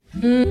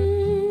What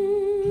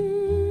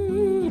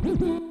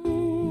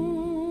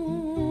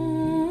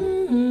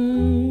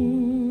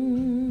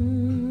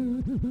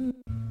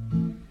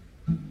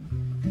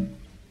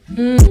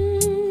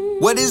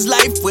is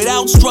life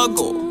without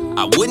struggle?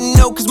 I wouldn't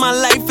know, cause my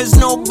life is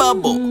no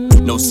bubble.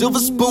 No silver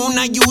spoon,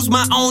 I use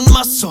my own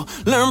muscle.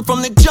 Learn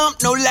from the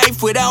jump, no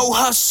life without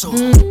hustle.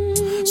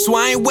 So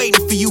I ain't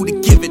waiting for you to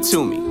give it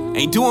to me.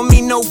 Ain't doing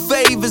me no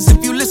favors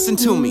if you listen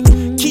to me.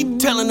 Keep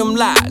telling them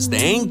lies, they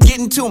ain't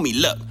getting to me.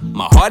 Look,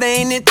 my heart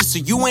ain't empty, so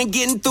you ain't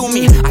getting through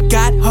me. I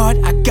got heart,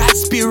 I got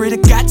spirit, I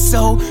got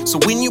soul. So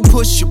when you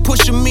push, you're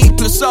pushing me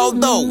plus all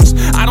those.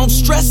 I don't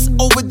stress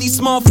over these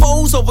small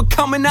foes.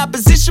 Overcoming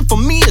opposition for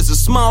me is a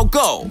small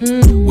goal.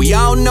 We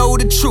all know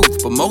the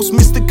truth, but most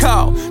miss the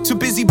call. Too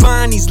busy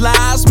buying these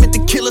lies meant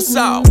to kill us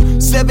all.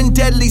 7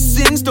 deadly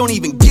sins, don't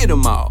even get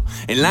them all.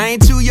 And lying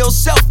to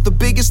yourself, the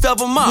biggest of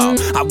them all.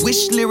 I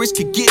wish lyrics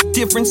could get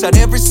difference out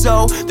every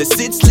soul that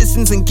sits,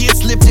 listens, and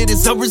gets lifted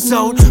as a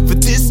result. For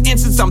this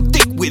instance, I'm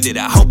thick with it,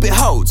 I hope it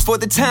holds. For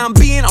the time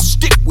being, I'll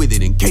stick with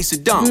it in case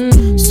it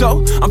don't.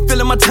 So, I'm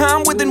filling my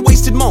time within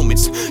wasted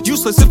moments.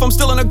 Useless if I'm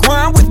still on the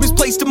grind with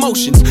misplaced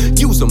emotions.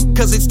 Use them,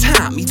 cause it's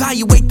time,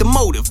 evaluate the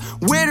motive.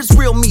 Where does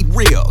real meet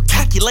real?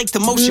 Calculate the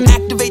motion,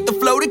 activate the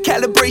flow. The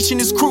calibration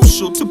is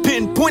crucial to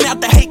pinpoint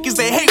out the hate, cause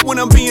they hate when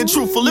I'm being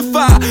truthful. If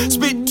I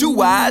spit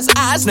 2 eyes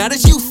not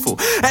as youthful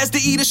as to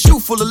eat a shoe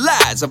full of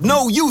lies of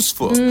no use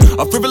for.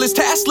 A frivolous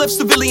task left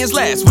civilians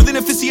last within a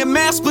officiant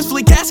mask,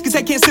 blissfully caskets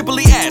I can't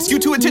simply ask you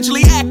to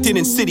intentionally act in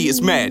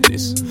insidious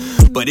madness.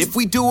 But if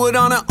we do it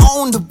on our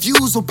own, the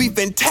views will be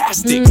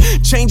fantastic.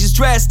 Change is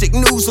drastic,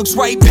 news looks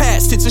right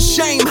past. It's a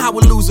shame how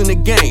we're losing the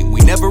game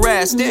we never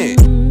asked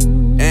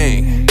in.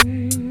 Hey.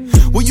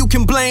 Well, you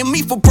can blame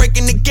me for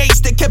breaking the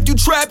gates that kept you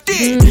trapped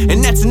in,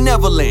 and that's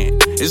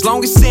Neverland. As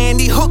long as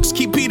Sandy Hooks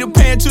keep Peter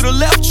Pan to the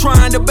left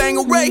trying to bang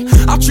away,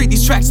 I'll treat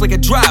these tracks like a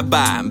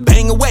drive-by and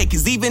bang away.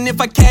 Cause even if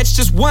I catch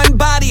just one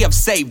body, I've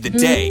saved the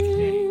day.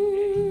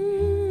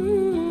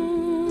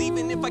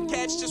 Even if I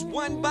catch just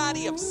one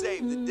body, I've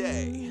saved the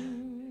day.